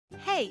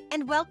Hey,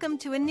 and welcome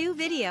to a new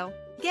video.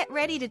 Get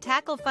ready to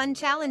tackle fun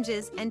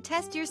challenges and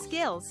test your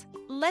skills.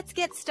 Let's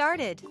get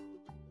started.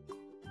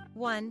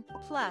 1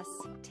 plus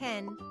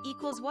 10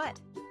 equals what?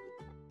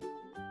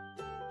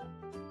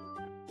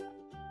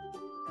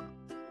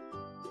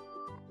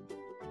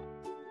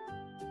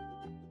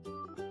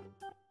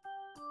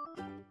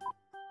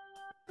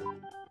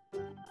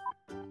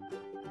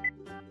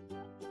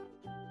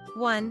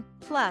 One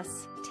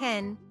plus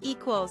 10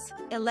 equals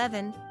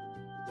 11.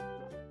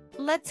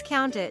 Let's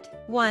count it.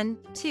 1,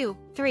 2,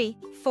 3,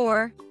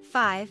 4,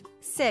 5,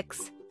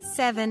 6,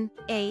 7,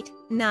 8,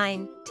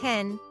 9,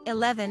 10,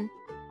 11.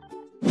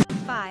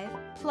 5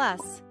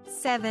 plus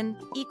 7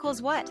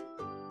 equals what?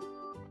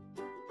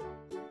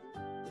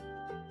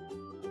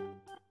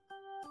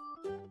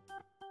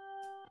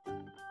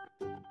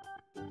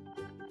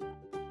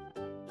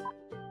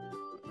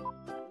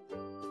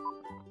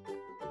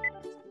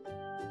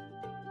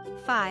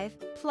 Five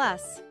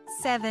plus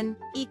 7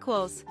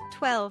 equals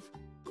 12.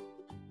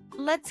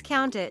 Let's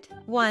count it.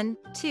 1,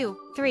 2,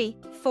 3,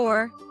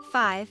 4,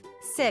 5,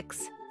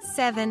 6,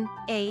 7,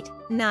 8,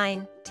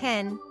 9,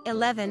 10,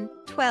 11,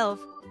 12.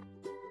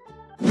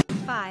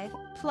 5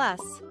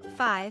 plus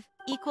 5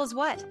 equals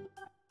what?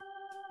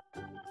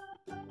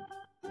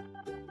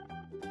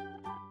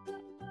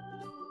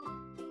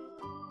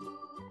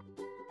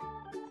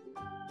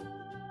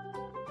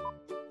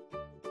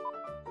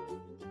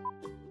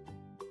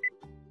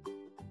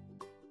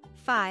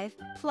 Five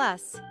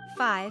plus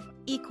 5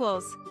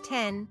 equals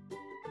 10.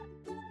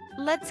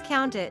 Let's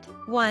count it.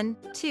 1,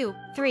 2,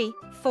 3,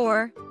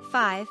 4,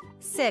 5,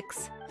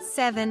 6,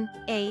 7,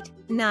 8,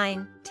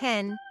 9,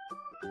 10.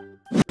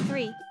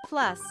 3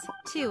 plus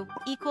 2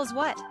 equals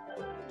what?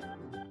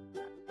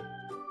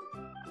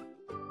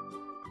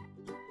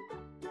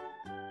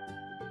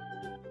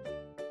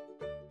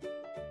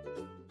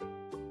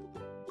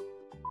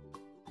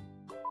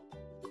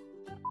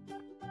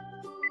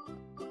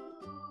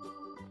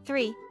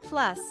 Three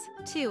plus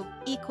 2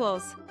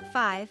 equals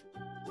 5.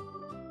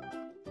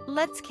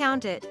 Let's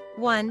count it.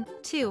 1,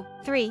 2,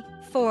 3,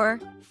 4,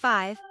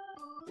 5.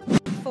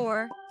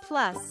 4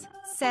 plus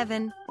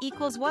 7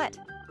 equals what?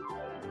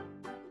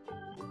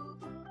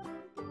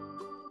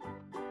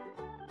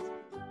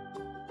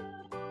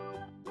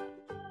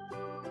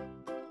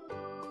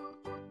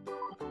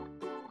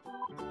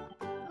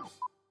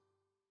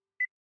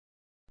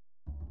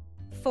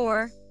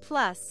 Four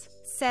plus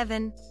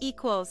 7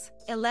 equals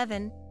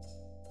 11.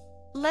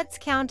 Let's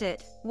count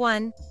it.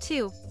 1,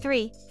 2,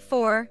 3,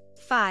 4,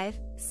 5,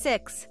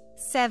 6,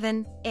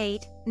 7,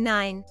 8,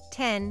 9,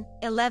 10,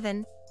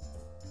 11.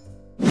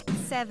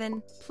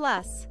 7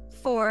 plus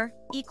 4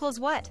 equals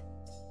what?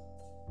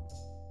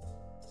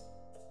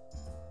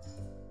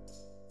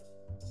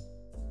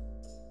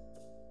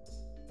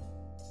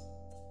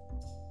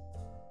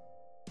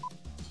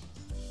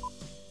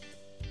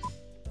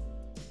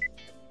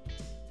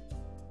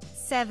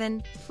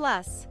 Seven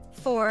plus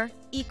 4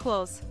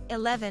 equals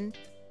 11.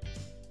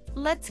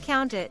 Let's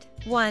count it.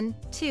 1,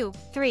 2,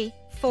 3,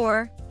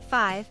 4,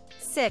 5,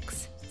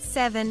 6,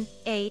 7,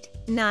 8,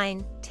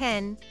 9,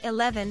 10,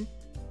 11.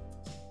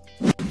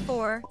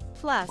 4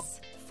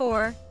 plus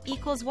 4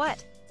 equals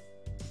what?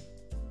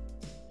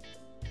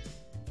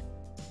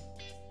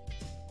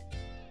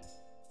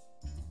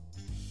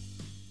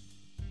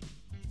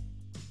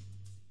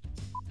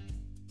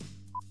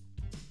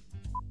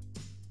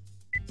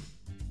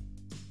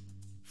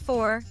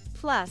 Four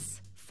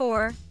plus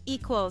 4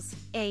 equals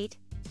 8.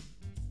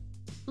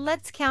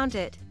 Let's count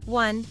it.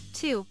 1,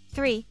 2,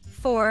 3,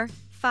 4,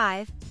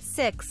 5,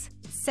 6,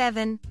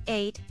 7,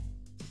 8.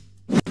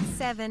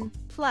 7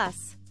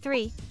 plus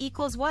 3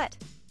 equals what?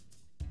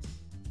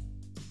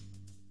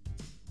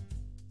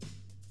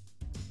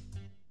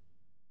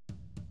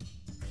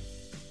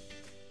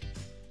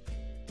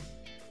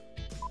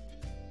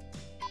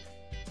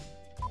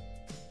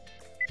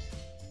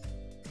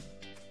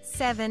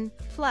 Seven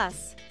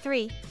plus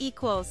 3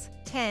 equals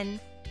 10.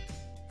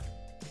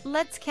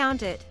 Let's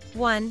count it.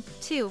 1,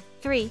 2,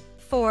 3,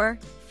 4,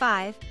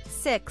 5,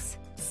 6,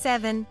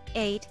 7,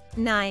 8,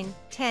 9,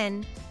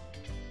 10.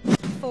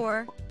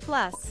 4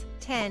 plus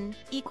 10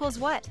 equals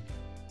what?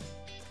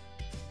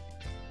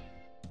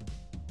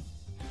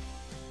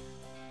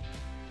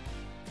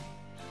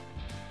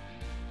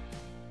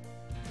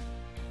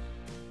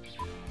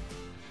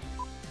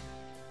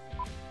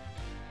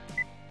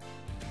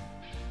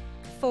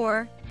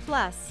 Four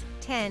plus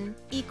 10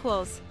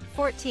 equals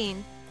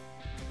 14.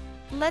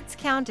 Let's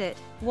count it.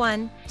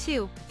 1,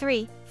 2,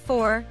 3,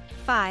 4,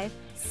 5,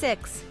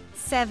 6,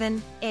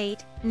 7,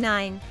 8,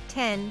 9,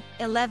 10,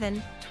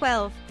 11,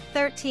 12,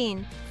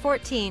 13,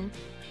 14.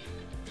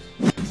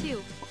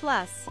 2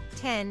 plus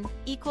 10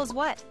 equals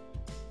what?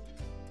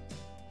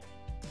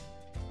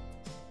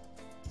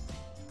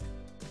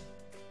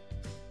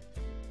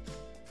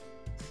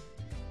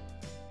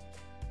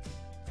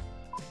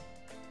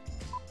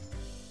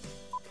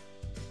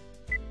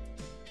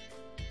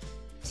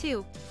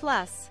 Two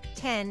plus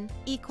 10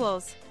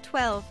 equals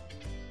 12.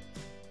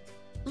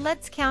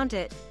 Let's count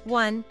it.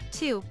 1,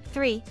 2,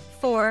 3,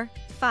 4,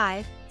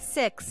 5,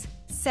 6,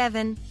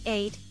 7,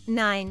 8,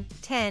 9,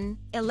 10,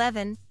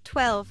 11,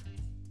 12.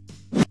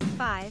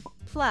 5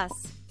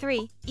 plus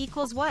 3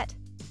 equals what?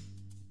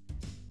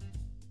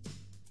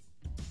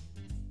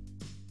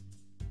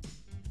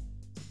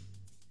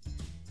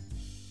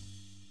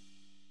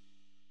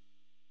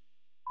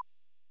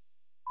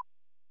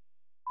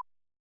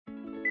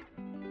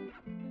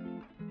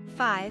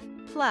 Five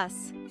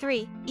plus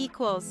 3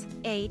 equals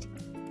 8.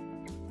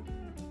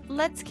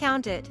 Let's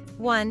count it.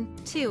 1,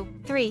 2,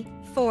 3,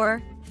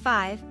 4,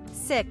 5,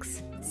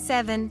 6,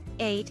 7,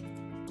 8.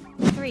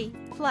 3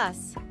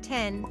 plus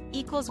 10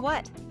 equals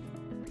what?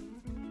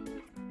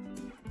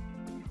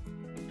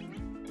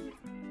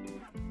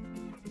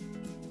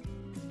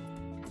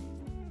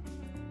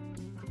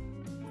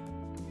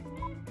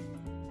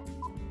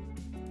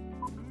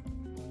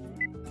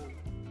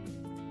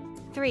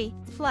 Three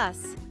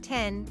plus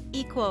 10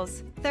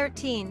 equals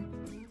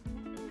 13.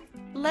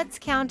 Let's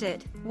count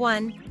it.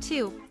 1,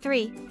 2,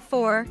 3,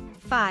 4,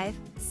 5,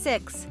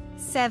 6,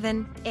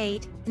 7,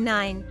 8,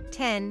 9,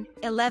 10,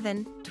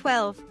 11,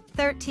 12,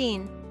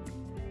 13.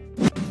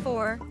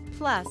 4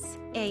 plus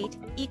 8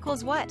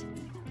 equals what?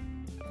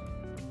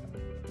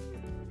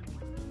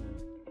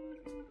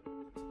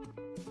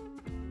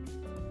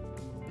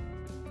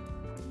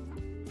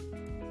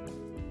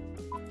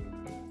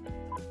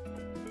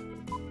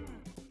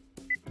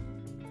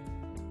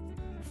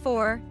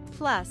 Four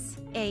plus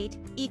 8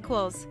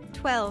 equals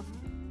 12.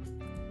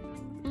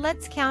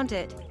 Let's count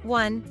it.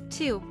 1,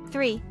 2,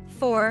 3,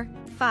 4,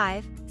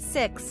 5,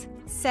 6,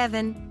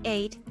 7,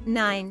 8,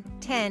 9,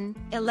 10,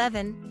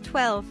 11,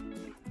 12.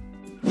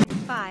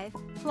 5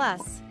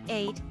 plus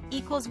 8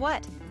 equals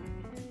what?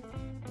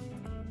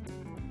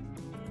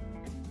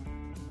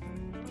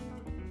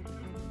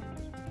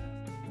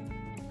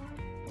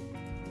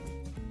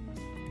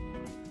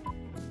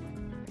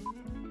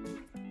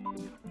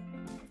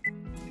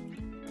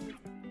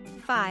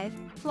 Five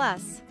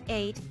plus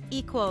 8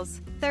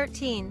 equals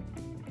 13.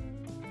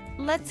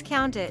 Let's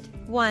count it.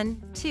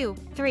 1, 2,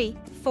 3,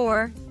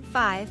 4,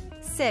 5,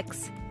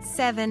 6,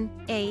 7,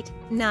 8,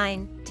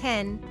 9,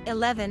 10,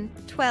 11,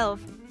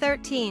 12,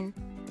 13.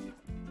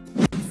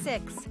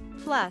 6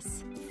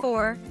 plus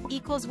 4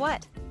 equals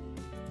what?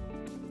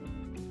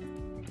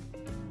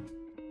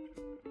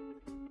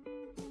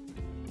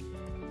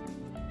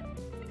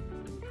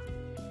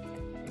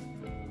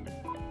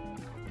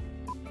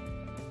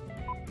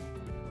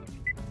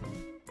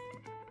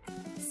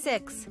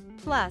 Six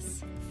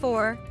plus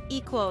 4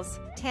 equals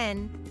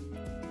 10.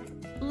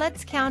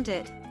 Let's count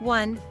it.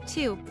 1,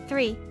 2,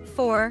 3,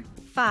 4,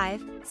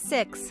 5,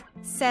 6,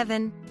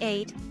 7,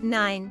 8,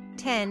 9,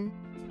 10.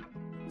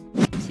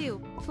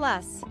 2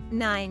 plus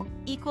 9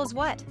 equals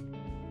what?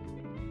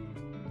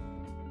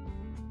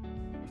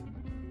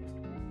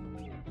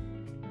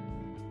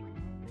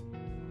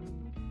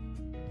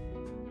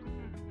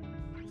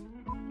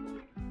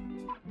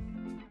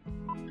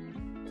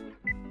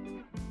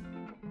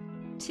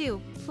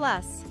 Two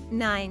plus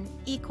 9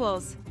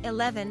 equals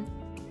 11.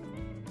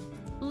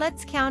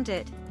 Let's count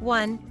it.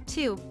 1,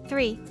 2,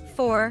 3,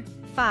 4,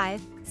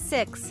 5,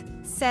 6,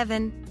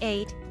 7,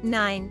 8,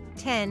 9,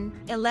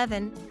 10,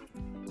 11.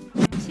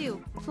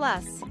 2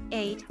 plus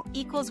 8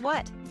 equals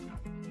what?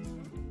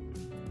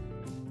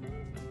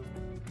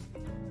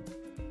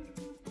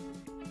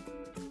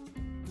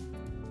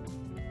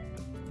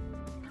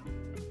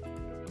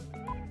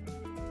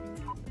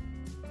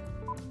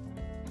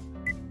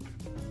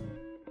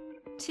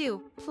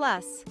 Two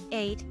plus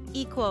 8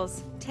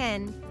 equals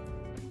 10.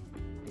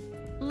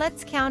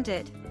 Let's count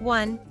it.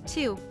 1,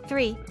 2,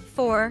 3,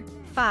 4,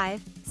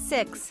 5,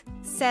 6,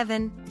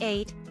 7,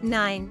 8,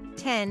 9,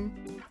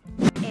 10.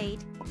 8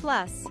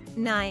 plus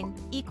 9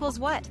 equals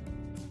what?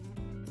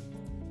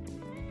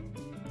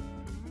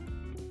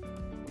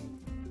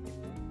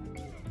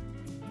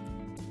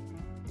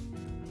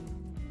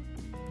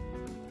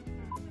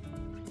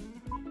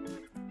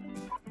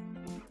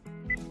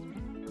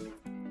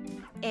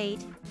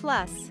 Eight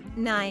plus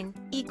 9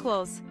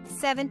 equals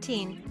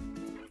 17.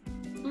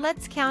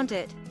 Let's count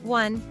it.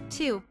 1,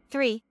 2,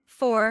 3,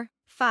 4,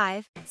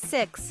 5,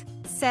 6,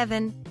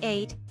 7,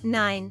 8,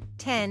 9,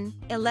 10,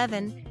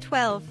 11,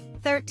 12,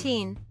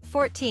 13,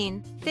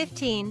 14,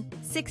 15,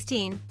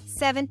 16,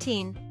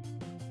 17.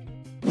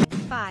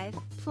 5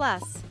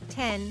 plus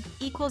 10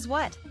 equals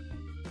what?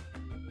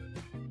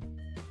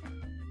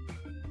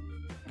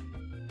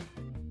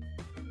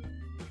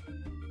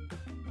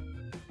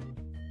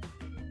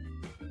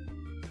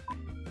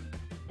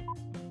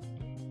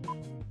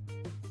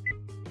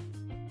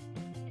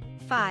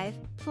 Five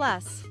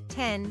plus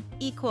 10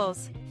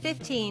 equals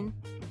 15.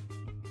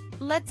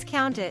 Let's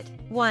count it.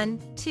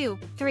 1, 2,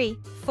 3,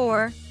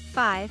 4,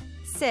 5,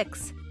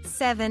 6,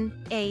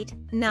 7, 8,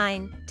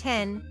 9,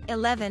 10,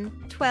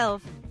 11,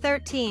 12,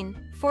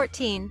 13,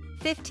 14,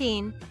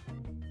 15.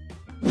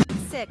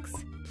 6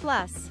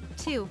 plus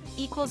 2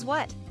 equals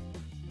what?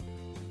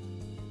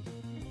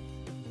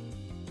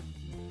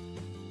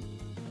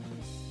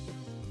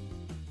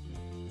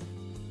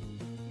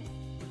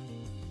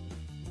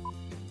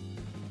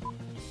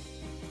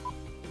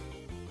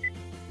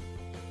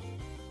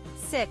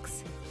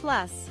 6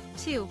 plus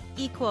 2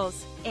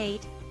 equals 8.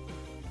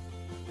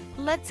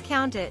 Let's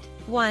count it.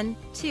 1,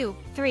 2,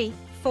 3,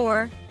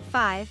 4,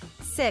 5,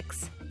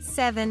 6,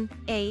 7,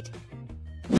 8,